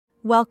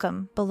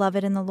Welcome,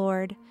 beloved in the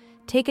Lord.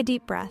 Take a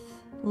deep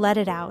breath. Let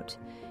it out.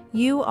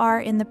 You are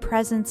in the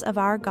presence of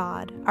our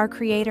God, our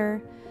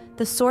Creator,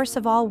 the source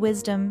of all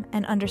wisdom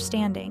and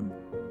understanding.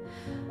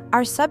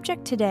 Our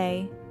subject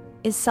today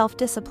is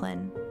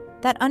self-discipline,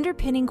 that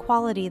underpinning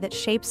quality that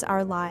shapes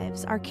our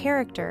lives, our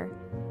character,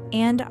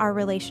 and our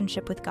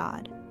relationship with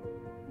God.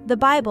 The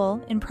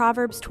Bible, in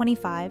Proverbs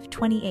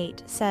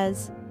 25:28,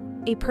 says,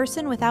 "A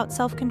person without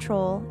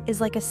self-control is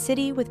like a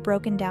city with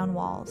broken down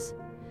walls."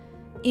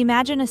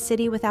 Imagine a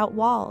city without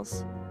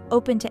walls,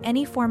 open to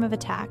any form of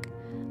attack,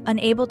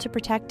 unable to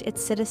protect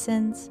its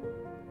citizens,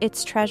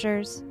 its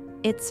treasures,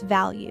 its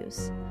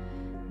values.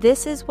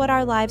 This is what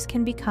our lives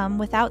can become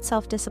without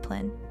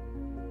self-discipline.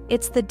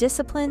 It's the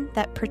discipline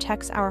that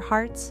protects our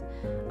hearts,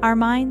 our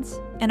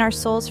minds, and our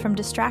souls from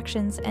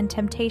distractions and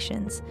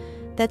temptations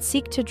that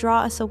seek to draw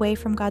us away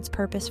from God's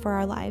purpose for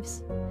our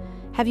lives.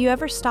 Have you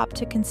ever stopped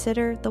to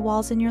consider the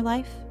walls in your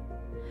life?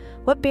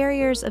 What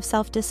barriers of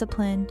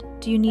self-discipline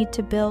do you need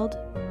to build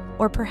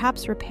or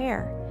perhaps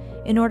repair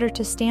in order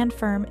to stand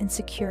firm and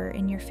secure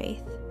in your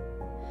faith?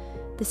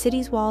 The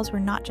city's walls were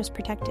not just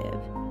protective,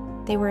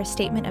 they were a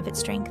statement of its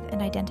strength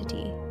and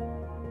identity.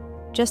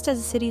 Just as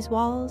a city's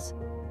walls,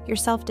 your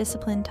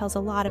self-discipline tells a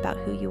lot about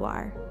who you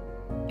are.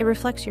 It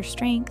reflects your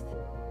strength,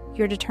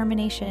 your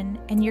determination,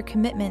 and your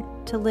commitment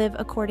to live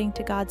according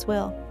to God's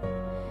will.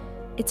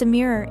 It's a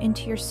mirror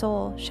into your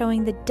soul,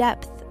 showing the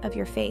depth of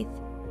your faith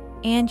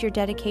and your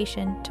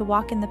dedication to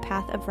walk in the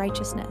path of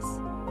righteousness.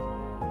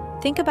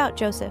 Think about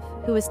Joseph,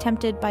 who was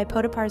tempted by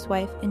Potiphar's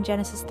wife in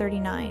Genesis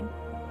 39.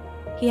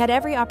 He had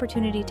every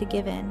opportunity to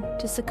give in,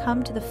 to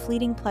succumb to the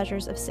fleeting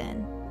pleasures of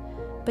sin.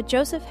 But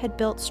Joseph had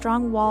built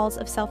strong walls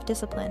of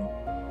self-discipline.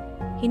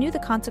 He knew the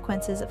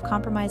consequences of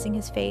compromising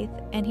his faith,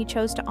 and he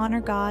chose to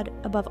honor God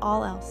above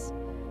all else.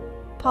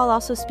 Paul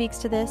also speaks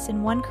to this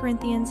in 1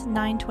 Corinthians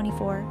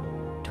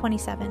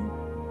 9:24-27.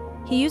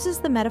 He uses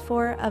the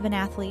metaphor of an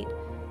athlete,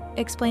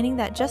 explaining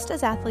that just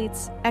as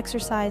athletes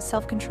exercise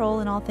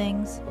self-control in all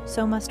things,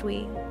 so must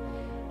we.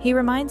 He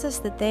reminds us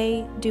that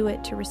they do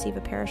it to receive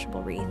a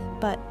perishable wreath,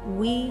 but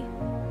we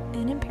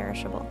an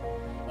imperishable.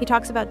 He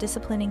talks about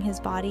disciplining his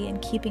body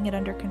and keeping it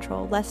under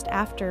control, lest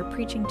after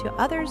preaching to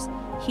others,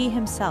 he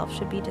himself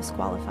should be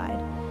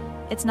disqualified.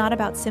 It's not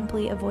about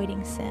simply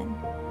avoiding sin.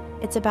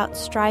 It's about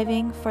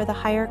striving for the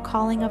higher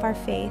calling of our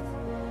faith,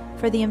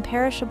 for the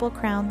imperishable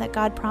crown that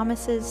God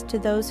promises to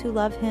those who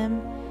love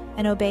him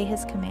and obey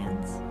his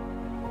commands.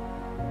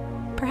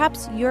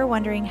 Perhaps you're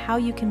wondering how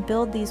you can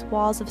build these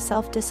walls of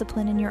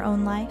self-discipline in your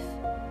own life.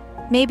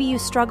 Maybe you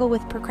struggle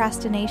with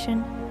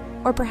procrastination,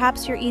 or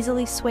perhaps you're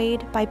easily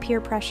swayed by peer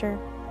pressure.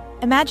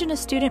 Imagine a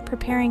student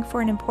preparing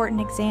for an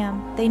important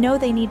exam. They know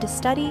they need to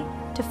study,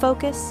 to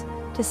focus,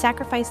 to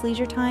sacrifice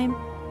leisure time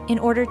in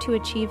order to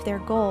achieve their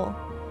goal.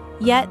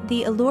 Yet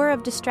the allure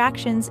of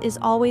distractions is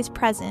always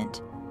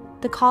present.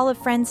 The call of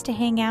friends to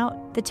hang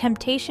out, the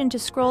temptation to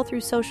scroll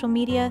through social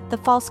media, the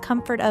false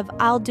comfort of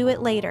 "I'll do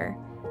it later."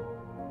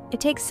 It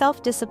takes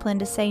self-discipline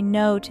to say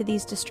no to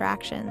these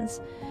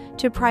distractions,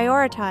 to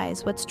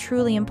prioritize what's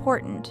truly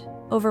important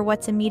over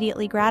what's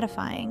immediately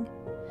gratifying.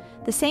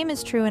 The same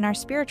is true in our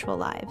spiritual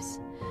lives.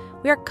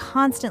 We are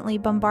constantly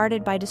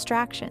bombarded by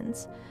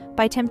distractions,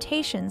 by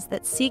temptations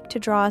that seek to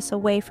draw us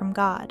away from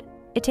God.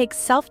 It takes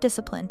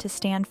self-discipline to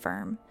stand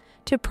firm,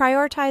 to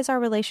prioritize our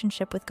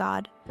relationship with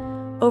God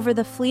over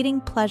the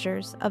fleeting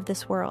pleasures of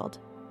this world.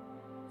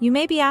 You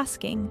may be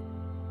asking,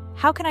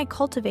 how can I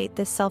cultivate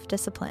this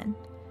self-discipline?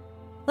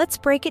 Let's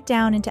break it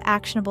down into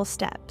actionable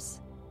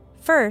steps.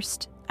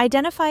 First,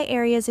 identify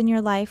areas in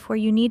your life where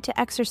you need to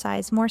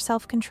exercise more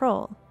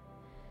self-control.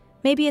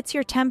 Maybe it's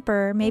your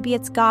temper, maybe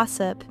it's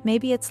gossip,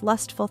 maybe it's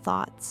lustful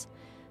thoughts.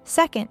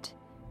 Second,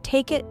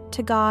 take it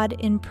to God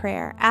in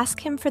prayer.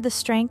 Ask Him for the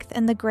strength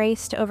and the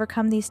grace to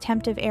overcome these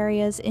temptive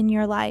areas in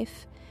your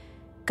life.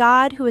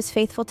 God, who is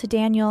faithful to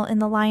Daniel in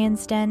the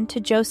lion's den, to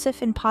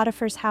Joseph in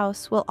Potiphar's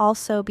house, will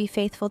also be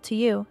faithful to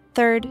you.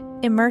 Third,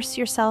 immerse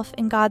yourself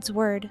in God's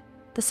word.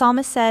 The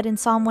psalmist said in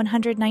Psalm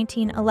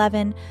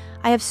 119:11,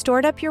 "I have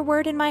stored up your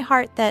word in my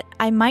heart that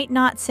I might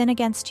not sin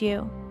against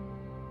you."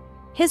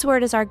 His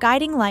word is our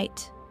guiding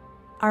light,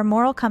 our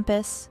moral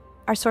compass,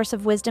 our source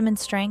of wisdom and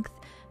strength.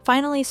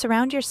 Finally,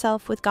 surround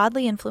yourself with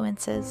godly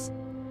influences.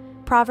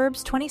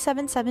 Proverbs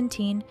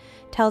 27:17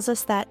 tells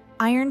us that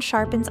iron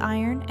sharpens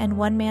iron and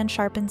one man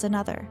sharpens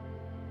another.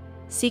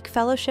 Seek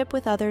fellowship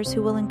with others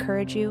who will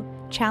encourage you,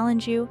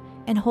 challenge you,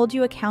 and hold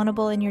you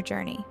accountable in your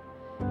journey.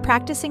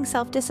 Practicing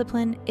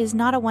self-discipline is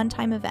not a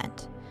one-time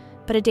event,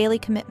 but a daily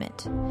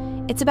commitment.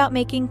 It's about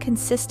making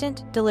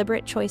consistent,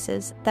 deliberate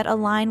choices that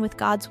align with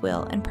God's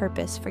will and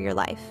purpose for your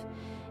life.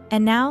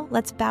 And now,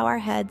 let's bow our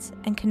heads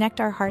and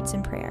connect our hearts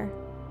in prayer.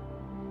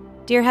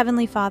 Dear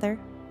Heavenly Father,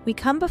 we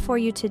come before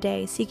you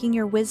today seeking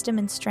your wisdom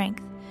and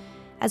strength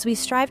as we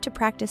strive to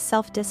practice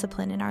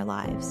self-discipline in our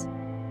lives.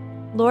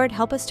 Lord,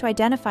 help us to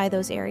identify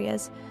those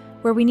areas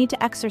where we need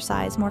to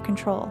exercise more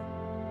control.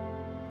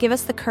 Give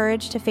us the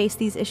courage to face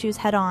these issues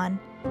head-on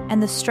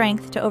and the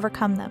strength to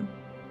overcome them.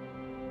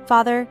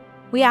 Father,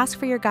 we ask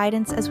for your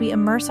guidance as we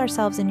immerse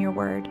ourselves in your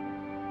word.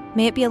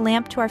 May it be a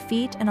lamp to our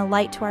feet and a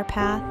light to our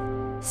path,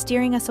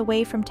 steering us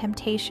away from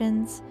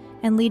temptations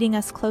and leading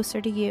us closer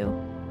to you.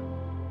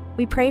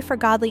 We pray for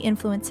godly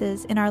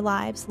influences in our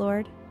lives,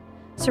 Lord.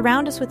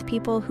 Surround us with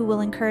people who will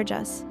encourage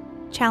us,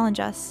 challenge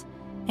us,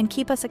 and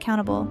keep us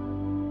accountable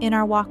in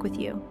our walk with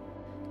you.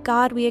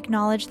 God, we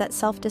acknowledge that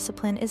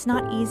self-discipline is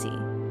not easy.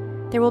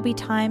 There will be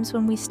times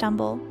when we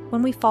stumble,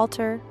 when we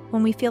falter,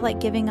 when we feel like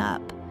giving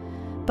up.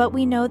 But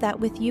we know that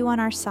with you on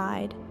our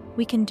side,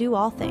 we can do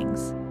all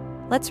things.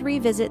 Let's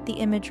revisit the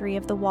imagery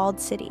of the walled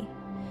city.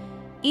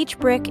 Each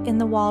brick in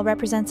the wall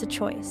represents a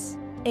choice,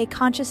 a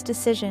conscious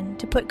decision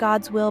to put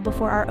God's will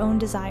before our own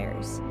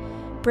desires.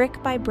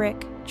 Brick by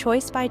brick,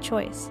 choice by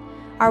choice,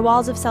 our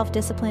walls of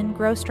self-discipline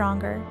grow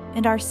stronger,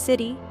 and our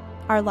city,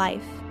 our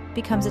life,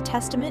 becomes a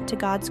testament to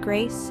God's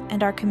grace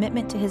and our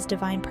commitment to His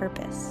divine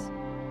purpose.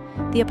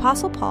 The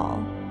Apostle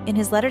Paul, in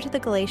his letter to the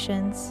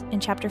Galatians, in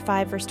chapter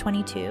 5, verse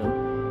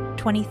 22,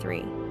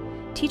 23,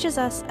 teaches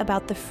us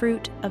about the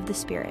fruit of the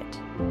Spirit.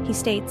 He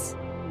states,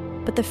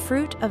 "But the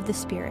fruit of the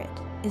Spirit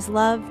is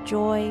love,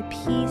 joy,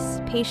 peace,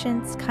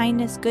 patience,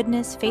 kindness,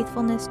 goodness,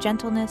 faithfulness,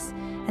 gentleness,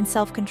 and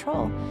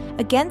self-control.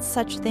 Against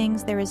such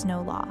things there is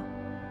no law."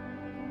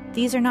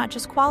 These are not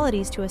just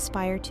qualities to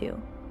aspire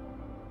to.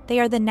 They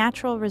are the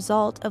natural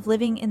result of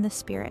living in the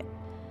Spirit,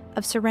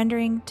 of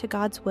surrendering to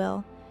God's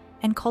will,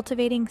 and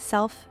cultivating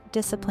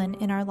self-discipline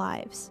in our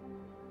lives.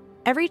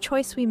 Every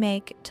choice we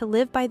make to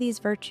live by these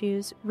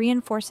virtues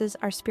reinforces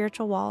our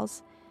spiritual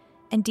walls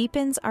and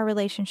deepens our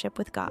relationship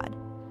with God.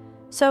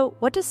 So,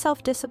 what does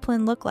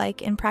self-discipline look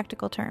like in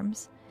practical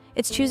terms?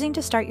 It's choosing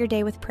to start your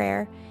day with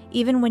prayer,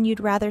 even when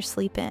you'd rather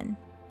sleep in.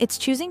 It's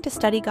choosing to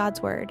study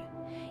God's Word,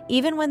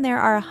 even when there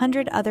are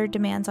 100 other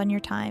demands on your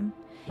time.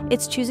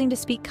 It's choosing to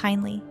speak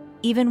kindly,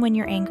 even when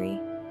you're angry.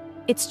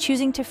 It's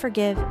choosing to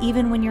forgive,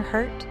 even when you're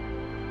hurt.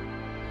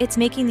 It's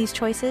making these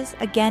choices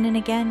again and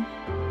again,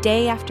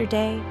 day after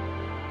day,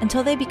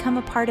 until they become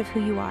a part of who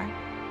you are.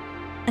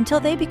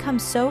 Until they become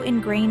so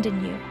ingrained in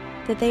you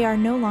that they are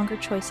no longer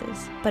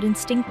choices, but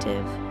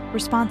instinctive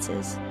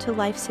responses to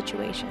life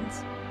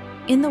situations.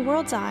 In the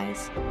world's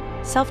eyes,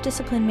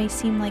 self-discipline may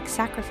seem like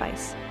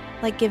sacrifice,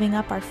 like giving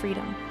up our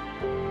freedom.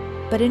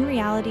 But in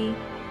reality,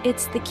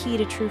 it's the key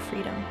to true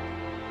freedom.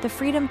 The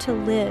freedom to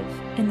live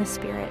in the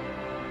Spirit,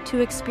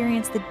 to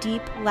experience the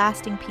deep,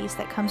 lasting peace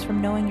that comes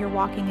from knowing you're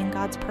walking in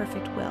God's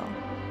perfect will.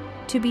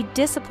 To be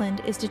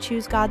disciplined is to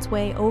choose God's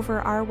way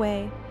over our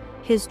way,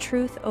 His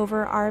truth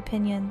over our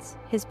opinions,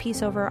 His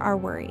peace over our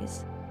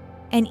worries.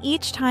 And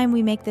each time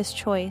we make this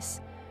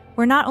choice,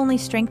 we're not only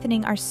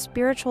strengthening our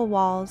spiritual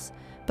walls,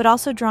 but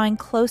also drawing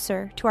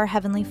closer to our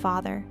Heavenly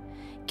Father,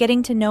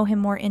 getting to know Him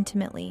more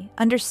intimately,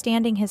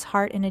 understanding His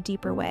heart in a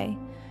deeper way.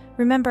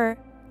 Remember,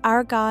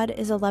 our God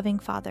is a loving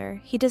Father.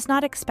 He does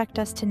not expect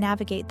us to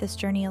navigate this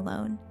journey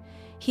alone.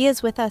 He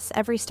is with us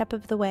every step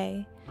of the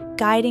way,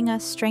 guiding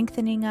us,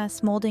 strengthening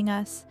us, molding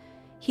us.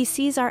 He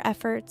sees our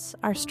efforts,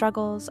 our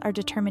struggles, our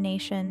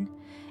determination,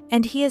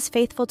 and He is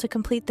faithful to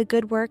complete the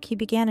good work He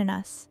began in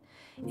us.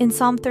 In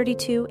Psalm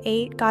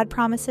 32:8, God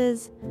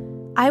promises,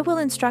 "I will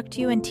instruct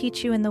you and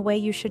teach you in the way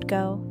you should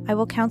go. I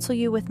will counsel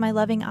you with my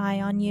loving eye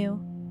on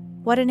you."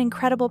 What an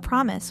incredible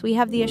promise. We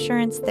have the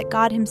assurance that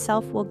God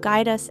Himself will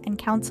guide us and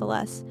counsel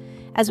us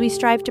as we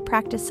strive to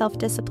practice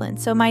self-discipline.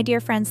 So, my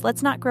dear friends,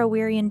 let's not grow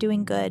weary in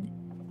doing good,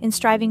 in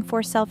striving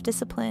for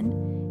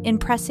self-discipline, in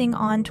pressing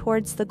on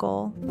towards the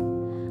goal.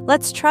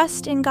 Let's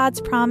trust in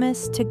God's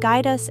promise to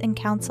guide us and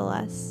counsel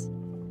us.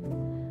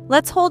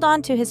 Let's hold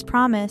on to His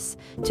promise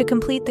to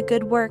complete the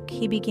good work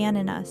He began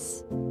in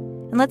us.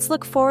 And let's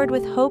look forward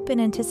with hope and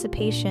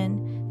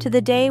anticipation to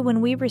the day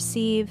when we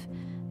receive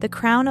the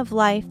crown of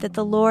life that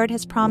the Lord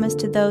has promised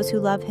to those who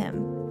love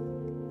Him.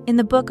 In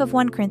the book of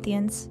 1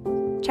 Corinthians,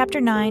 chapter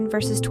 9,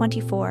 verses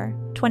 24,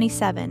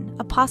 27,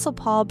 Apostle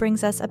Paul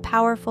brings us a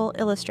powerful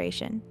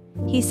illustration.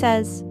 He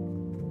says,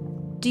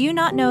 "Do you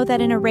not know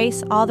that in a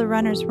race all the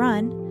runners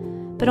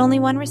run, but only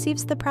one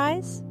receives the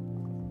prize?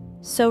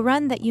 So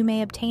run that you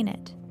may obtain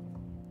it.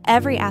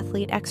 Every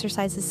athlete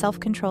exercises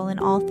self-control in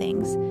all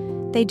things.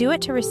 They do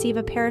it to receive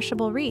a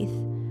perishable wreath,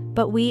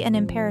 but we an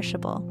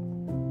imperishable.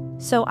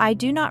 So I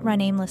do not run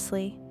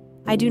aimlessly.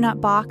 I do not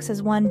box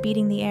as one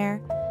beating the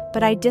air,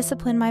 but I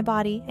discipline my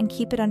body and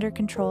keep it under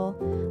control,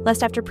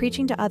 lest after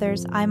preaching to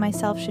others, I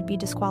myself should be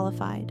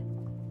disqualified."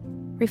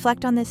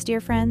 Reflect on this, dear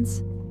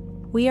friends.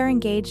 We are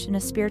engaged in a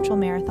spiritual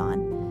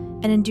marathon,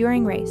 an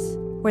enduring race,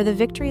 where the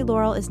victory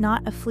laurel is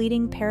not a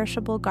fleeting,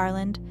 perishable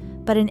garland,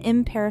 but an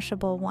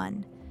imperishable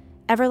one,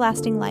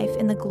 everlasting life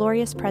in the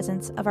glorious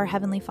presence of our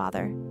Heavenly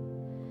Father.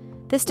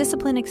 This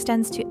discipline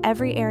extends to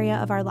every area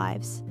of our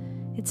lives.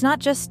 It's not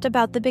just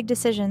about the big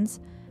decisions,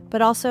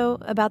 but also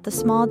about the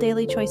small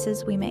daily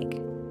choices we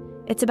make.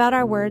 It's about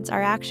our words,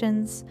 our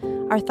actions,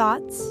 our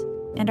thoughts,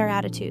 and our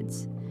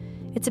attitudes.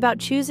 It's about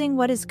choosing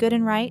what is good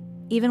and right,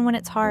 even when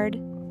it's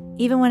hard,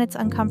 even when it's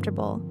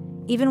uncomfortable,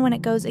 even when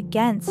it goes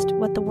against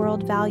what the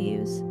world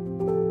values.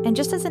 And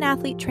just as an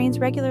athlete trains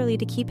regularly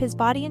to keep his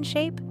body in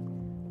shape,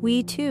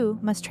 we too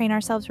must train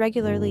ourselves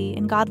regularly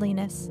in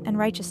godliness and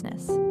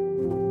righteousness.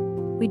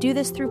 We do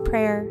this through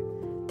prayer,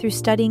 through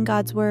studying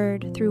God's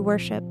Word, through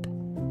worship,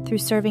 through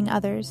serving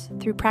others,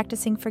 through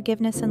practicing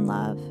forgiveness and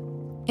love.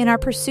 In our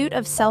pursuit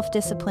of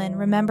self-discipline,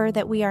 remember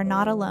that we are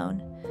not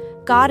alone.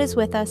 God is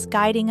with us,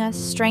 guiding us,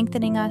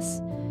 strengthening us.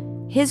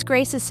 His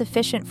grace is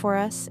sufficient for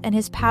us, and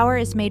His power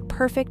is made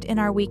perfect in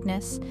our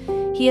weakness.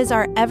 He is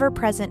our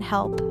ever-present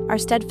help, our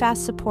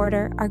steadfast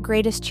supporter, our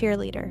greatest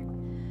cheerleader.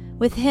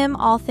 With Him,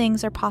 all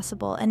things are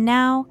possible. And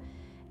now,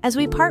 as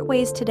we part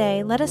ways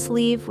today, let us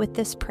leave with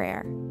this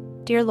prayer.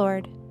 Dear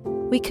Lord,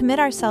 we commit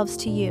ourselves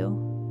to You.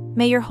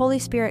 May Your Holy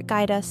Spirit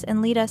guide us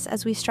and lead us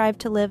as we strive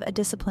to live a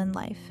disciplined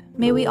life.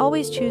 May we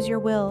always choose Your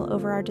will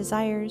over our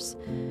desires,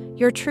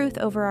 Your truth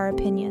over our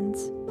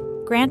opinions.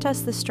 Grant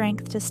us the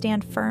strength to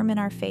stand firm in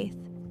our faith,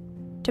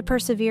 to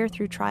persevere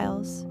through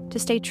trials, to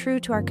stay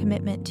true to our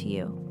commitment to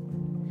You.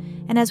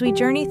 And as we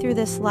journey through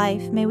this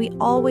life, may we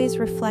always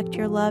reflect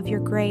Your love, Your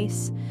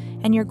grace,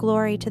 and Your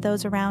glory to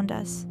those around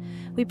us.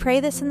 We pray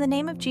this in the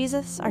name of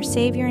Jesus, our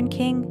Savior and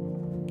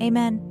King.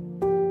 Amen.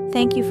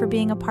 Thank you for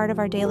being a part of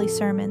our daily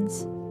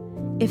sermons.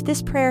 If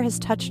this prayer has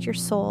touched your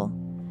soul,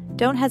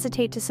 don't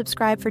hesitate to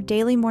subscribe for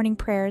daily morning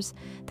prayers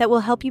that will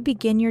help you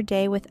begin your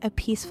day with a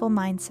peaceful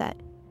mindset.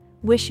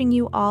 Wishing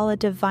you all a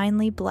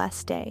divinely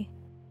blessed day.